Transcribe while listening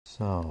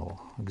So,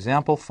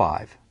 example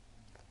 5.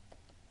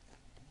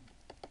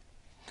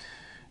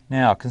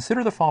 Now,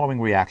 consider the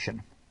following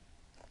reaction.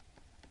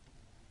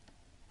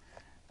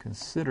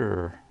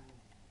 Consider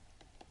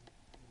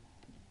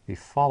the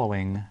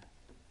following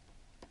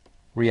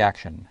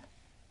reaction.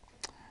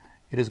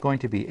 It is going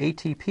to be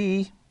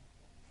ATP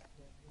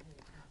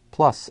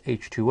plus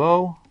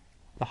H2O,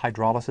 the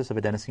hydrolysis of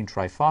adenosine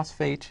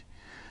triphosphate,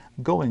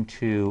 going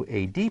to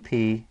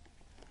ADP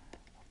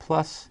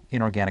plus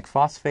inorganic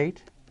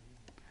phosphate.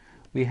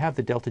 We have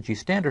the delta G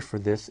standard for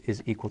this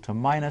is equal to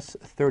minus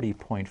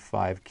 30.5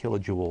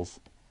 kilojoules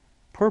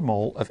per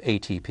mole of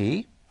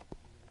ATP.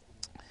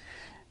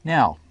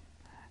 Now,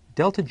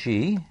 delta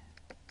G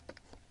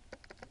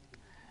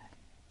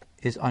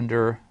is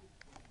under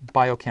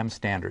biochem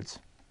standards,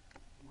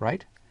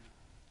 right?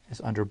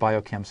 Is under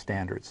biochem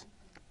standards.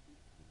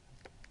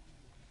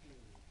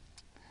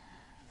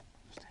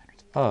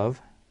 Standards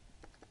of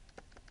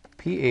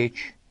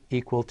pH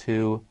equal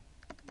to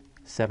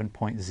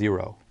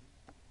 7.0,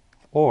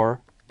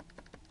 or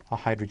a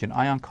hydrogen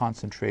ion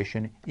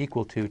concentration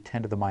equal to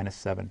 10 to the minus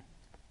 7.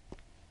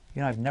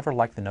 You know, I've never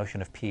liked the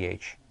notion of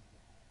pH.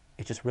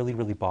 It just really,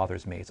 really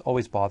bothers me. It's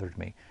always bothered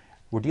me.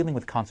 We're dealing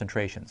with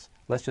concentrations.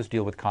 Let's just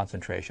deal with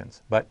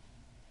concentrations. But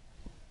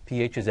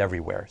pH is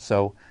everywhere,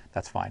 so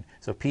that's fine.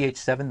 So pH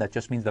 7, that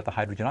just means that the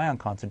hydrogen ion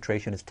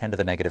concentration is 10 to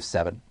the negative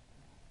 7.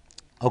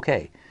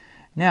 Okay,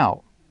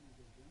 now,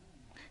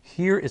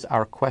 here is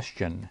our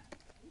question.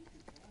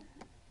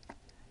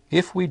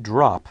 If we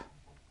drop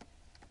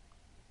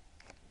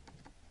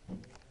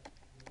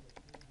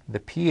the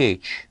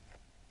pH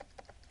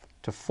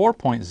to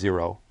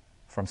 4.0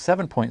 from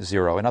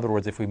 7.0, in other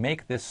words, if we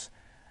make this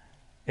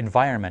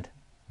environment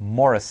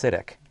more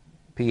acidic,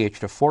 pH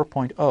to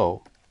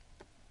 4.0,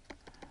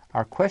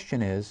 our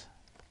question is,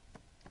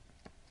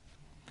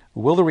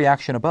 will the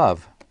reaction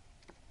above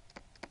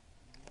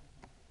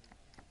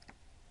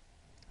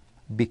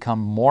become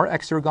more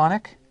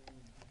exergonic,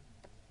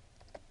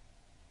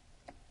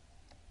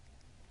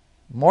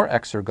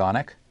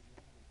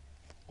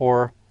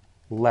 or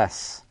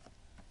less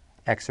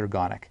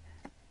exergonic?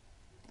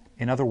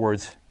 In other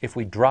words, if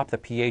we drop the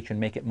pH and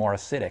make it more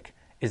acidic,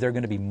 is there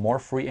going to be more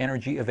free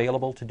energy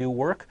available to do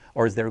work,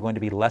 or is there going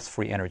to be less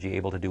free energy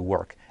able to do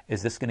work?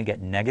 Is this going to get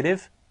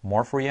negative,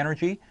 more free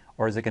energy,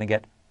 or is it going to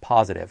get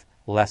positive,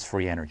 less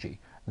free energy?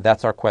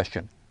 That's our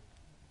question.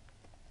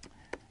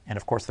 And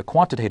of course, the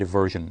quantitative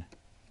version,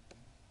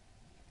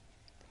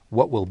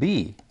 what will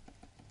be,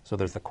 so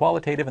there's the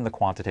qualitative and the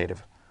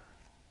quantitative.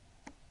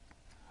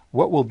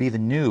 What will be the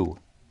new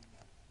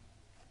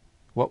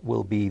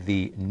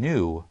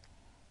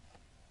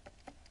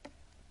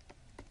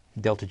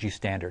delta G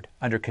standard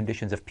under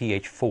conditions of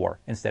pH 4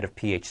 instead of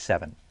pH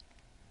 7?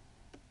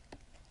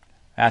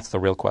 That's the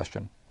real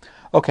question.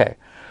 Okay,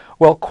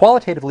 well,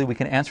 qualitatively we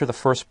can answer the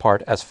first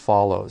part as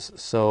follows.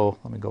 So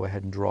let me go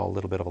ahead and draw a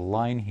little bit of a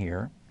line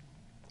here.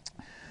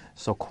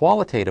 So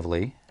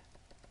qualitatively,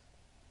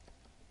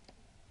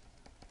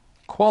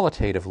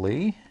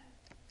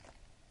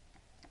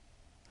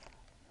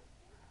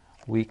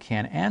 we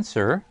can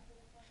answer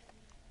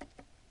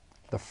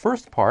the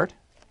first part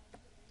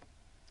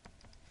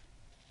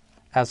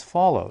as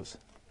follows.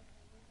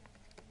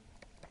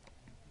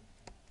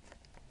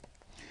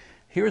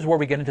 Here's where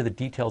we get into the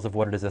details of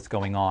what it is that's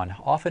going on.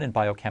 Often in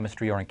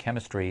biochemistry or in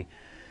chemistry,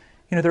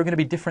 you know, there are going to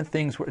be different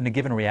things in a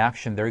given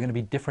reaction. There are going to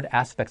be different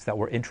aspects that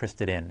we're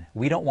interested in.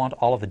 We don't want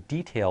all of the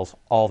details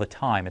all the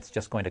time. It's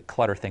just going to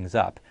clutter things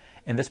up.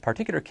 In this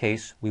particular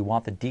case, we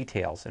want the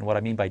details. And what I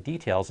mean by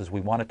details is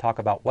we want to talk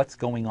about what's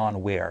going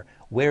on where.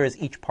 Where is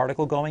each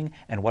particle going,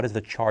 and what is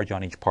the charge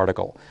on each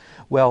particle?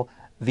 Well,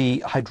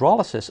 the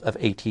hydrolysis of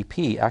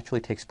ATP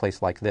actually takes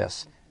place like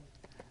this.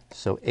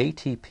 So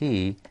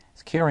ATP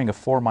is carrying a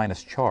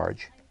 4-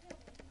 charge.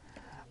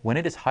 When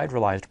it is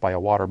hydrolyzed by a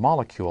water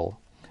molecule,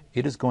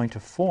 it is going to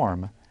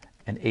form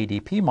an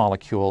ADP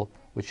molecule,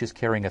 which is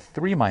carrying a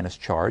 3-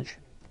 charge,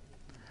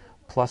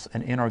 plus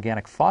an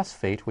inorganic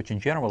phosphate, which in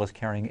general is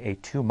carrying a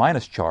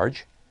 2-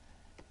 charge,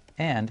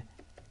 and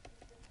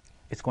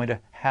it's going to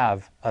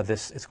have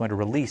it's going to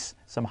release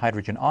some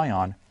hydrogen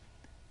ion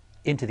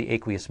into the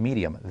aqueous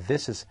medium.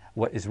 This is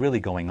what is really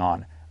going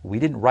on. We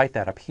didn't write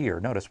that up here.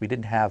 Notice we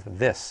didn't have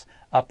this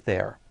up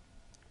there.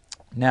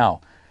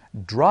 Now,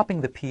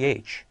 dropping the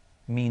pH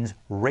means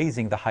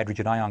raising the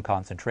hydrogen ion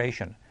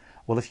concentration.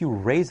 Well, if you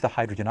raise the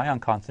hydrogen ion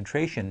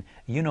concentration,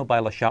 you know by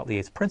Le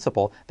Chatelier's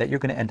principle that you're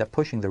going to end up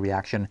pushing the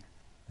reaction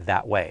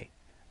that way.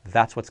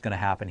 That's what's going to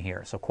happen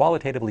here. So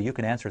qualitatively, you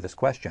can answer this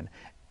question.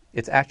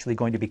 It's actually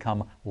going to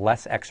become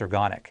less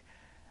exergonic.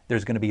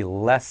 There's going to be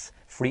less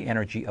free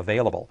energy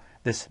available.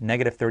 This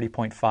negative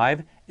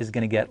 30.5 is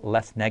going to get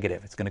less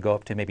negative. It's going to go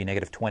up to maybe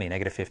negative 20,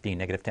 negative 15,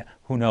 negative 10.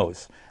 Who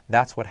knows?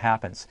 That's what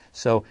happens.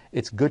 So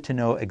it's good to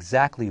know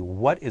exactly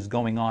what is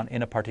going on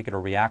in a particular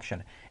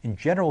reaction. In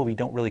general, we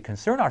don't really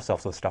concern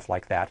ourselves with stuff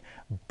like that,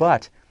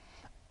 but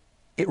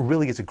it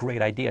really is a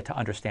great idea to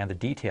understand the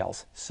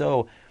details.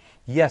 So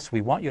yes,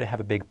 we want you to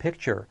have a big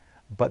picture,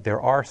 But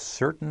there are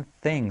certain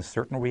things,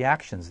 certain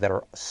reactions that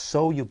are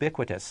so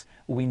ubiquitous,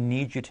 we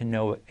need you to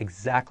know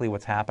exactly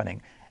what's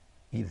happening.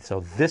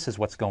 So this is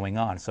what's going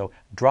on. So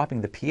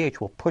dropping the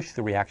pH will push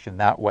the reaction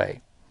that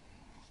way.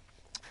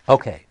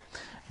 Okay,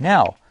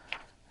 now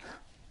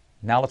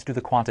let's do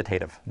the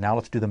quantitative. Now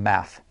let's do the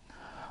math.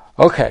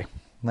 Okay,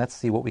 let's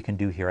see what we can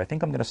do here. I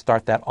think I'm going to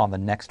start that on the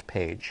next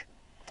page.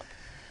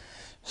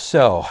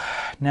 So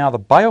now the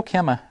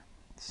biochem,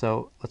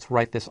 so let's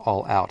write this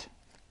all out.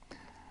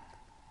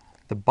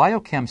 The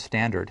biochem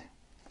standard,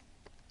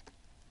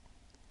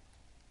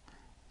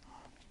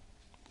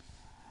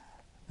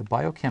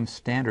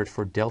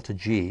 for delta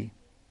G,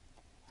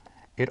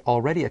 it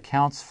already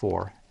accounts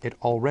for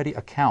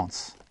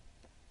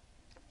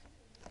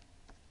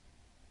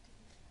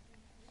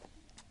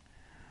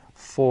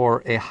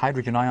a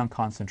hydrogen ion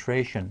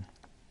concentration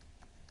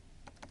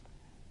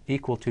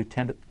equal to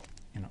 10 to,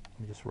 let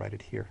me just write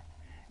it here.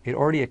 It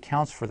already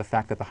accounts for the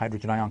fact that the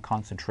hydrogen ion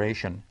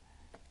concentration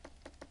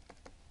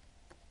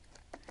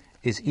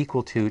is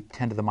equal to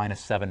 10 to the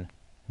minus 7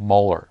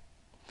 molar.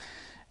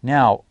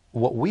 Now,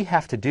 what we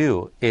have to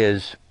do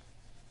is,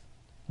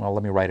 well,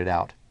 let me write it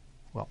out.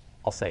 Well,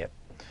 I'll say it.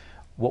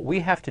 What we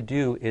have to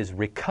do is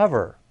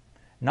recover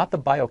not the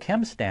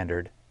biochem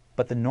standard,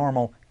 but the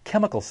normal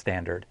chemical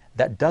standard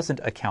that doesn't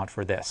account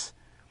for this,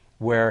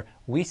 where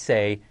we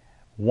say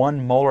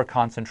 1 molar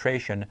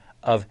concentration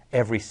of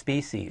every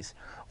species.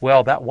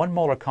 Well, that 1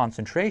 molar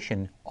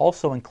concentration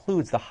also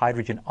includes the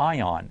hydrogen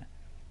ion.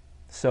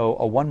 So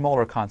a 1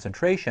 molar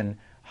concentration,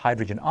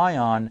 hydrogen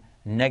ion,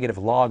 negative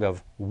log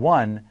of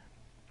 1,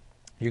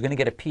 you're going to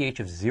get a pH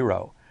of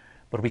 0.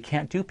 But we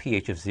can't do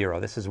pH of 0.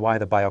 This is why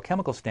the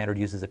biochemical standard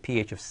uses a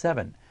pH of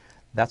 7.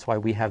 That's why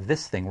we have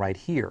this thing right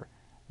here,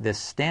 this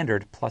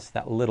standard plus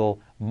that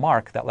little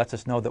mark that lets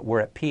us know that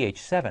we're at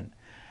pH 7.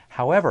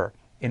 However,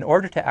 in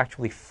order to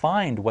actually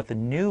find what the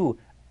new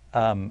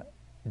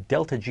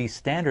delta G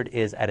standard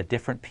is at a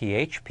different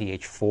pH,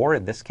 pH 4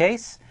 in this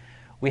case,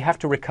 we have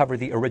to recover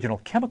the original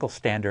chemical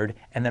standard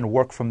and then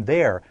work from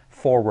there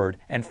forward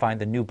and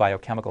find the new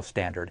biochemical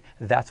standard.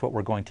 That's what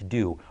we're going to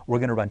do. We're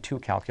going to run 2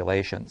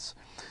 calculations.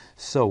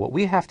 So what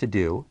we have to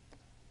do,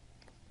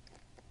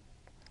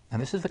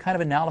 and this is the kind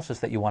of analysis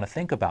that you want to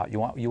think about. You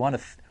want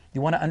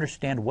to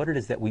understand what it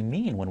is that we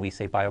mean when we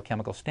say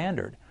biochemical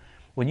standard.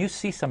 When you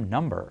see some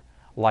number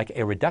like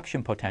a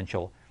reduction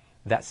potential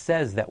that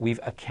says that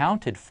we've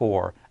accounted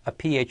for a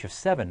pH of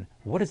 7,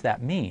 what does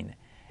that mean?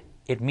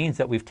 It means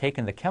that we've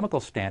taken the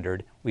chemical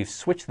standard, we've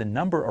switched the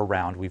number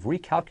around, we've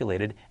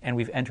recalculated, and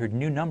we've entered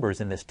new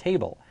numbers in this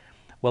table.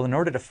 Well, in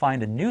order to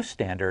find a new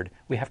standard,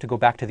 we have to go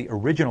back to the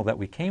original that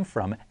we came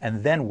from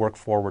and then work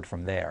forward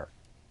from there.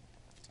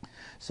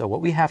 So what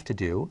we have to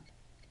do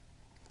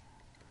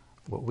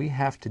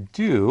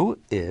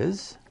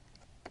is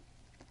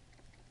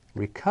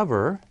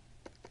recover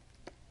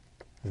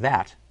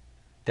that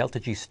delta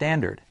G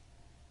standard,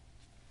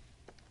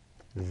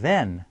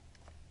 then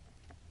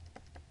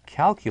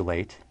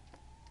calculate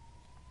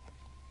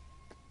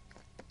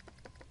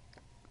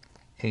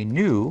a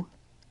new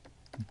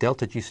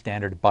delta G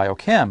standard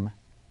biochem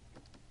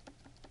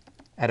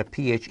at a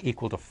pH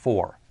equal to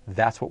 4.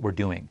 That's what we're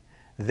doing.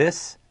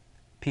 This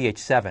pH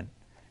 7,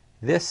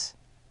 this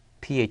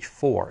pH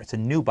 4. It's a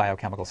new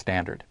biochemical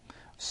standard.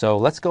 So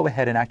let's go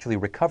ahead and actually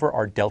recover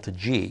our delta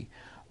G.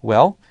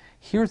 Well,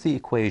 here's the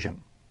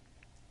equation.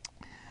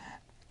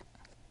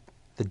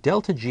 The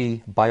delta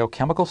G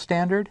biochemical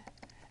standard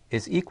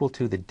is equal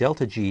to the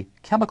delta G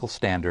chemical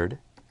standard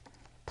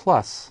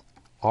plus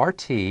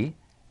RT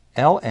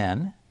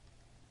ln,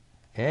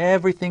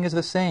 everything is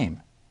the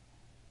same,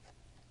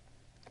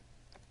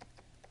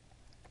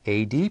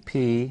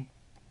 ADP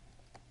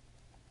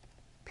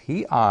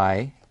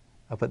PI,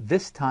 but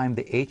this time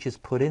the H is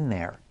put in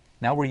there.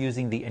 Now we're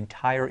using the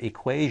entire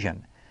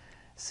equation.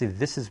 See,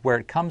 this is where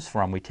it comes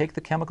from. We take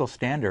the chemical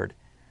standard,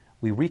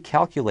 we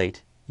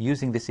recalculate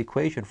using this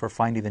equation for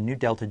finding the new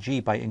delta G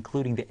by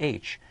including the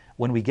H.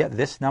 When we get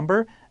this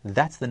number,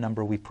 that's the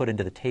number we put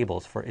into the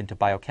tables into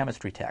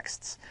biochemistry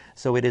texts.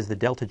 So it is the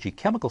delta G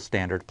chemical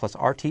standard plus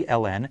RT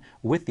ln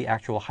with the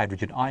actual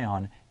hydrogen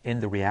ion in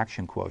the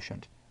reaction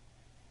quotient.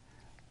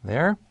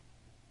 There.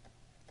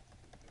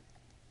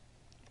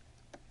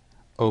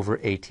 Over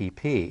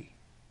ATP.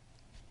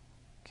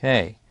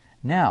 Okay,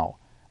 now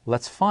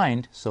let's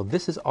find, so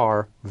this is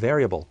our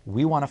variable.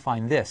 We want to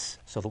find this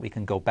so that we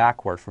can go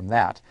backward from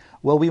that.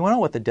 Well, we know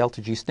what the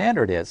delta G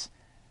standard is.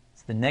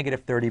 It's the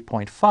negative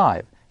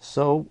 30.5.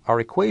 So our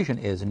equation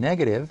is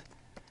negative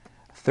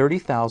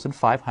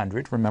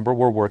 30,500, remember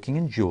we're working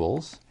in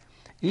joules,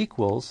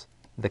 equals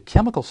the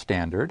chemical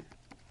standard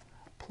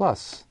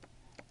plus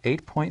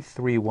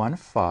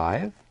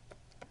 8.315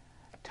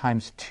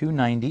 times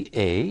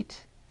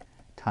 298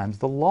 times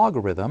the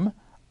logarithm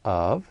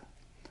of,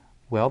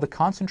 well, the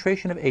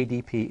concentration of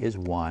ADP is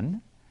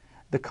 1,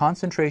 the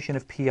concentration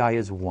of PI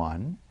is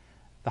 1,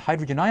 the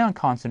hydrogen ion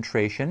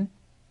concentration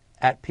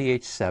at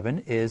pH 7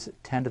 is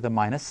 10 to the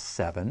minus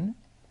 7,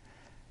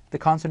 the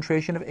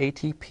concentration of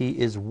ATP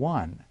is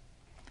 1.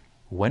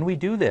 When we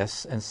do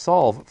this and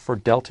solve for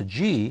delta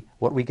G,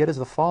 what we get is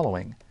the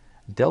following.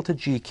 Delta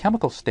G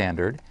chemical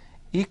standard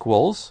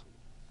equals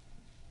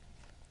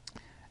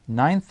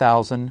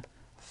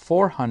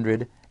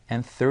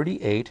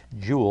 9,438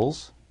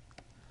 joules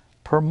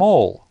per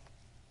mole.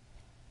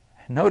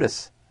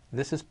 Notice,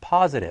 this is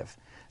positive.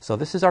 So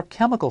this is our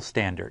chemical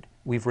standard.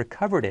 We've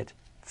recovered it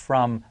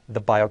from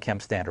the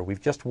biochem standard. We've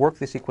just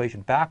worked this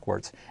equation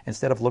backwards.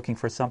 Instead of looking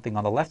for something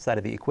on the left side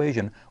of the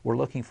equation, we're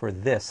looking for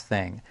this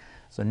thing.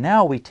 So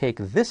now we take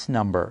this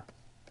number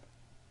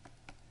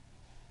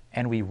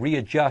and we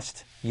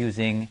readjust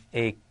using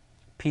a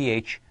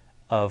pH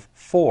of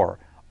 4,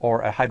 or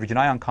a hydrogen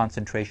ion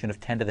concentration of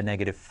 10 to the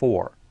negative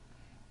 4.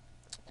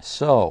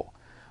 So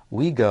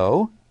we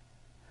go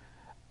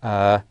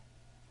delta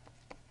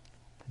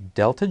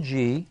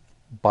G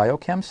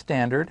biochem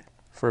standard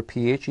for a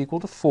pH equal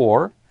to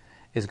 4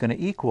 is going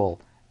to equal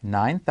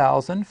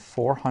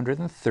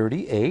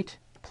 9,438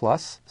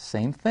 plus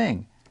same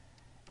thing,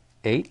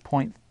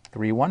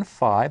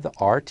 8.315, the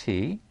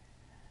RT,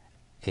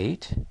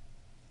 8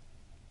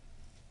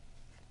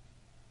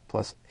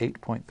 plus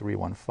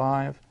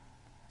 8.315,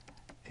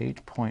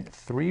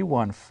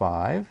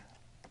 8.315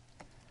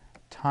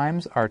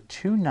 times our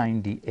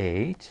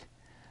 298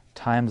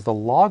 times the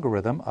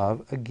logarithm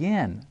of,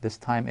 again, this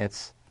time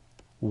it's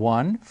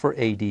 1 for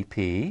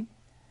ADP,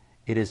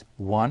 it is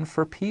 1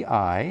 for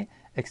PI,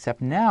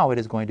 except now it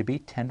is going to be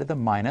 10 to the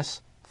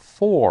minus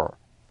 4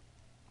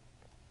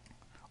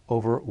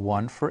 over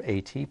 1 for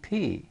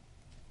ATP.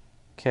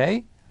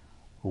 Okay?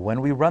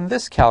 When we run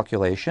this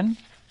calculation,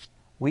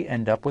 we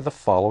end up with the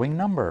following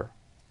number.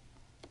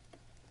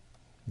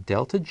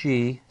 Delta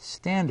G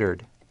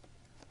standard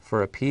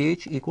for a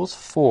pH equals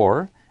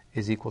 4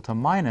 is equal to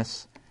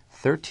minus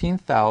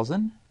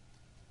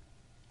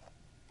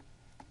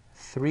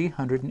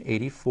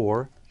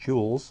 13,384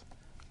 joules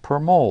per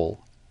mole,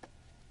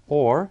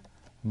 or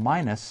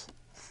minus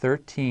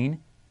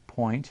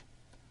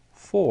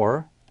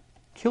 13.4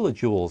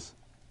 kilojoules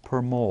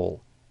per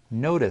mole.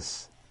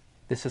 Notice,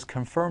 this has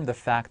confirmed the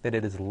fact that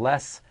it is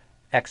less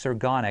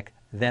exergonic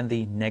than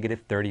the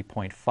negative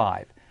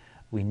 30.5.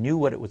 We knew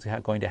what it was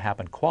going to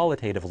happen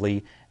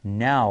qualitatively.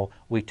 Now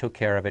we took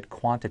care of it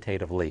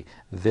quantitatively.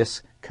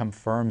 This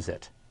confirms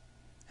it.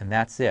 And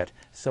that's it.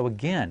 So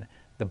again,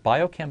 the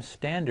biochem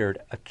standard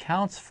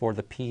accounts for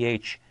the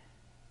pH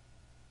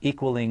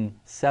equaling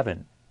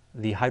 7,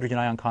 the hydrogen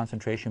ion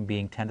concentration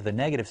being 10 to the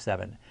negative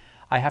 7.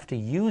 I have to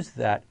use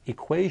that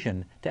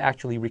equation to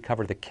actually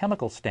recover the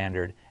chemical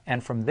standard,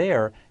 and from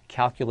there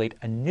calculate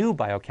a new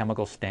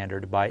biochemical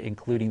standard by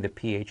including the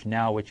pH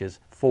now, which is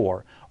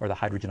 4, or the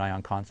hydrogen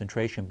ion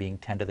concentration being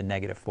 10 to the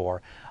negative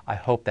 4. I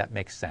hope that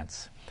makes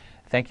sense.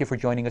 Thank you for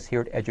joining us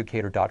here at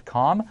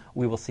Educator.com.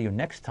 We will see you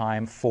next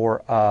time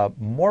for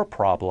more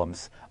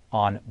problems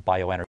on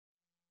bioenergy.